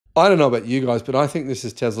I don't know about you guys, but I think this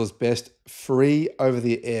is Tesla's best free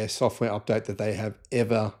over-the-air software update that they have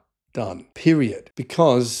ever done, period.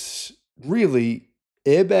 Because really,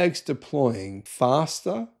 airbags deploying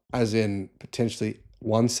faster, as in potentially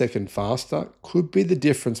 1 second faster, could be the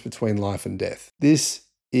difference between life and death. This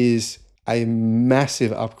is a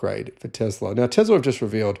massive upgrade for Tesla. Now, Tesla have just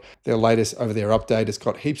revealed their latest over-the-air update. It's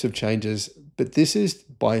got heaps of changes, but this is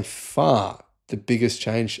by far the biggest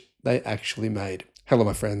change they actually made. Hello,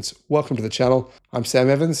 my friends. Welcome to the channel. I'm Sam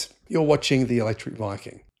Evans. You're watching the Electric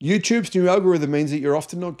Viking. YouTube's new algorithm means that you're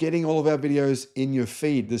often not getting all of our videos in your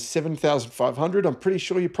feed. There's 7,500. I'm pretty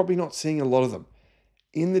sure you're probably not seeing a lot of them.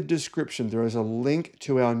 In the description, there is a link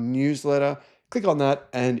to our newsletter. Click on that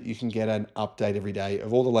and you can get an update every day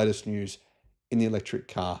of all the latest news in the electric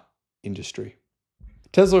car industry.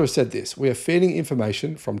 Tesla has said this: we are feeding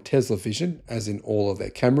information from Tesla Vision, as in all of their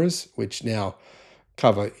cameras, which now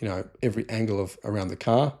cover, every angle of around the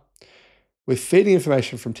car. We're feeding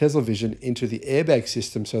information from Tesla Vision into the airbag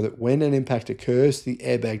system so that when an impact occurs, the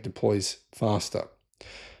airbag deploys faster.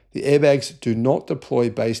 The airbags do not deploy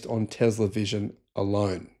based on Tesla Vision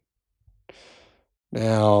alone.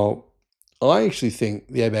 Now, I actually think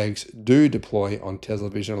the airbags do deploy on Tesla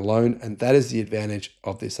Vision alone, and that is the advantage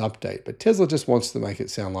of this update. But Tesla just wants to make it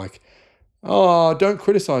sound like, oh, don't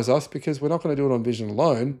criticize us because we're not going to do it on Vision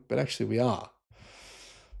alone, but actually we are.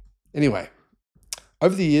 Anyway,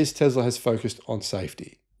 over the years, Tesla has focused on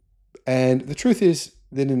safety. And the truth is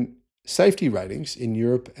that in safety ratings in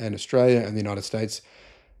Europe and Australia and the United States,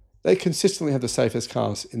 they consistently have the safest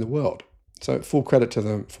cars in the world. So full credit to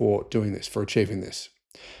them for doing this, for achieving this.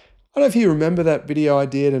 I don't know if you remember that video I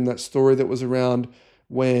did and that story that was around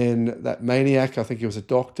when that maniac, I think he was a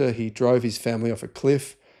doctor, he drove his family off a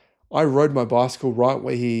cliff. I rode my bicycle right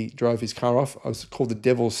where he drove his car off. It was called the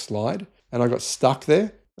Devil's Slide, and I got stuck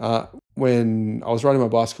there. When I was riding my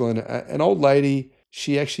bicycle, and an old lady,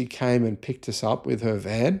 she actually came and picked us up with her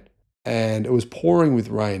van, and it was pouring with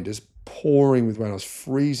rain, just pouring with rain. It was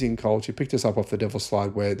freezing cold. She picked us up off the Devil's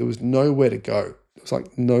Slide where there was nowhere to go. It was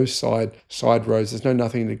like no side roads. There's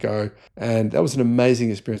nothing to go. And that was an amazing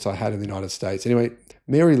experience I had in the United States. Anyway,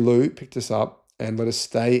 Mary Lou picked us up and let us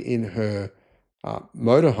stay in her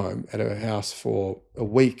motorhome at her house for a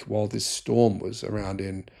week while this storm was around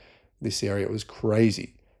in this area. It was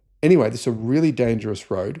crazy. Anyway, this is a really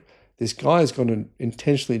dangerous road. This guy has gone and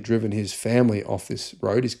intentionally driven his family off this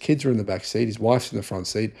road. His kids are in the back seat. His wife's in the front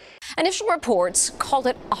seat. Initial reports called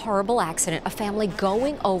it a horrible accident, a family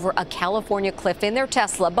going over a California cliff in their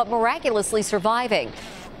Tesla, but miraculously surviving.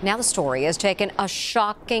 Now the story has taken a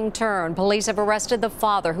shocking turn. Police have arrested the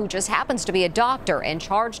father, who just happens to be a doctor, and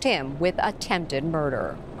charged him with attempted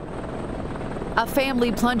murder. A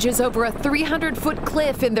family plunges over a 300-foot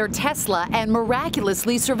cliff in their Tesla and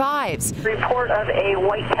miraculously survives. Report of a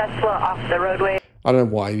white Tesla off the roadway. I don't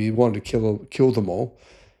know why he wanted to kill them all,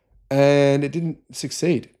 and it didn't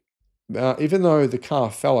succeed. Even though the car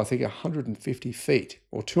fell, I think 150 feet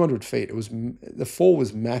or 200 feet, the fall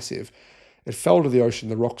was massive. It fell to the ocean,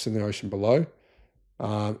 the rocks in the ocean below,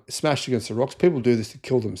 smashed against the rocks. People do this to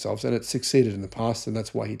kill themselves, and it succeeded in the past, and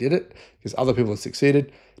that's why he did it, because other people had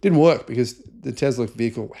succeeded. It didn't work because the Tesla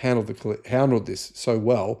vehicle handled this so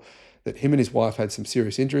well that him and his wife had some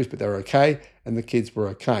serious injuries, but they were okay, and the kids were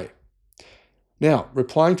okay. Now,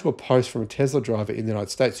 replying to a post from a Tesla driver in the United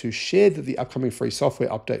States who shared that the upcoming free software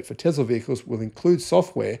update for Tesla vehicles will include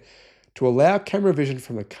software to allow camera vision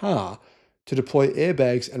from the car to deploy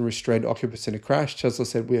airbags and restrain occupants in a crash, Tesla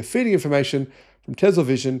said, we are feeding information from Tesla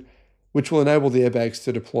Vision, which will enable the airbags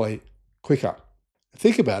to deploy quicker.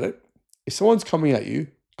 Think about it. If someone's coming at you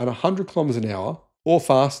at 100 kilometers an hour or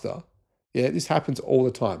faster, this happens all the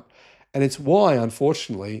time. And it's why,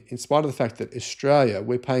 unfortunately, in spite of the fact that Australia,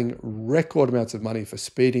 we're paying record amounts of money for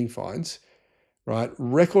speeding fines, right?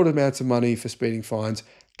 Record amounts of money for speeding fines.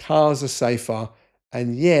 Cars are safer,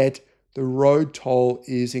 and yet the road toll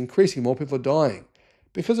is increasing. More people are dying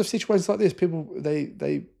because of situations like this. People,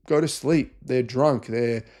 they go to sleep, they're drunk,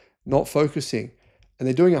 they're not focusing, and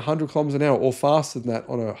they're doing 100 kilometers an hour or faster than that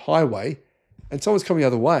on a highway, and someone's coming the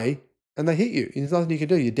other way and they hit you. There's nothing you can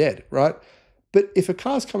do. You're dead, right? But if a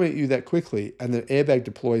car's coming at you that quickly and the airbag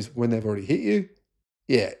deploys when they've already hit you,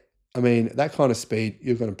 that kind of speed,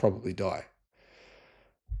 you're going to probably die.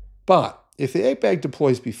 But if the airbag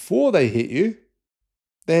deploys before they hit you,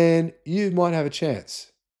 then you might have a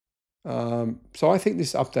chance. So I think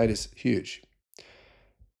this update is huge.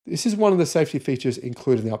 This is one of the safety features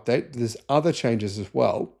included in the update. There's other changes as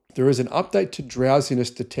well. There is an update to drowsiness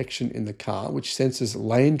detection in the car, which senses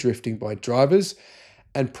lane drifting by drivers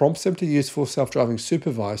and prompts them to use full self-driving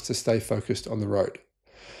supervised to stay focused on the road.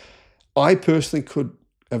 I personally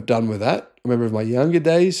have done with that. I remember in my younger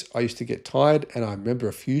days, I used to get tired, and I remember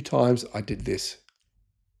a few times I did this.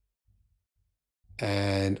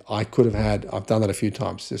 And I've done that a few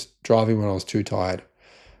times, just driving when I was too tired.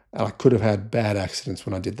 And I could have had bad accidents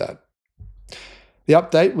when I did that. The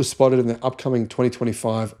update was spotted in the upcoming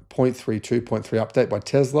 2025.32.3 update by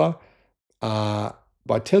Tesla.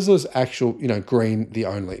 By Tesla's actual, Green, the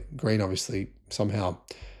only. Green, obviously, somehow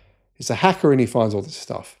is a hacker and he finds all this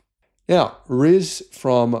stuff. Now, Riz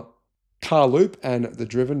from Carloop and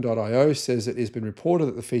thedriven.io says it has been reported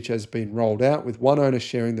that the feature has been rolled out, with one owner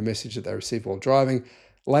sharing the message that they received while driving.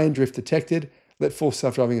 Lane drift detected. Let full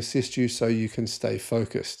self-driving assist you so you can stay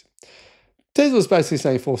focused. Tesla's basically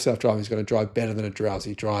saying full self-driving is going to drive better than a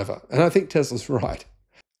drowsy driver. And I think Tesla's right.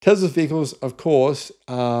 Tesla's vehicles, of course,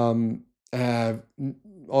 have,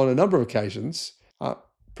 on a number of occasions,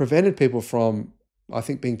 prevented people from, I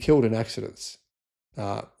think, being killed in accidents.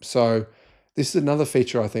 So this is another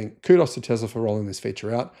feature, I think. Kudos to Tesla for rolling this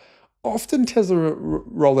feature out. Often Tesla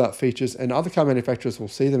roll out features and other car manufacturers will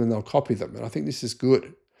see them and they'll copy them. And I think this is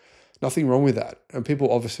good. Nothing wrong with that. And people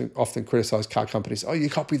often criticize car companies. Oh, you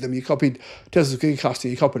copied them. You copied Tesla's Gigacasting.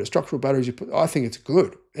 You copied it. Structural batteries. I think it's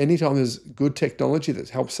good. Anytime there's good technology that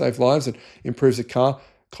helps save lives and improves a car,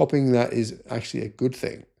 copying that is actually a good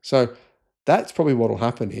thing. So that's probably what will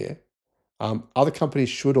happen here. Other companies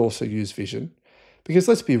should also use vision, because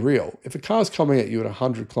let's be real. If a car is coming at you at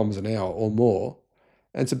 100 kilometers an hour or more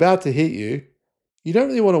and it's about to hit you, you don't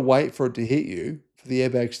really want to wait for it to hit you for the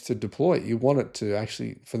airbags to deploy. You want it to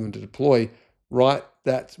actually, for them to deploy right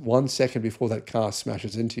that 1 second before that car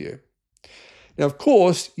smashes into you. Now, of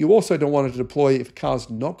course, you also don't want it to deploy if a car's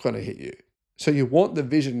not going to hit you. So you want the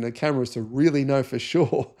vision and the cameras to really know for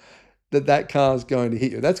sure that that car is going to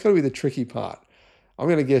hit you. That's going to be the tricky part. I'm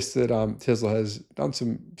going to guess that Tesla has done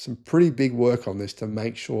some pretty big work on this to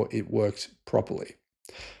make sure it works properly.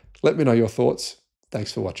 Let me know your thoughts.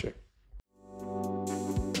 Thanks for watching.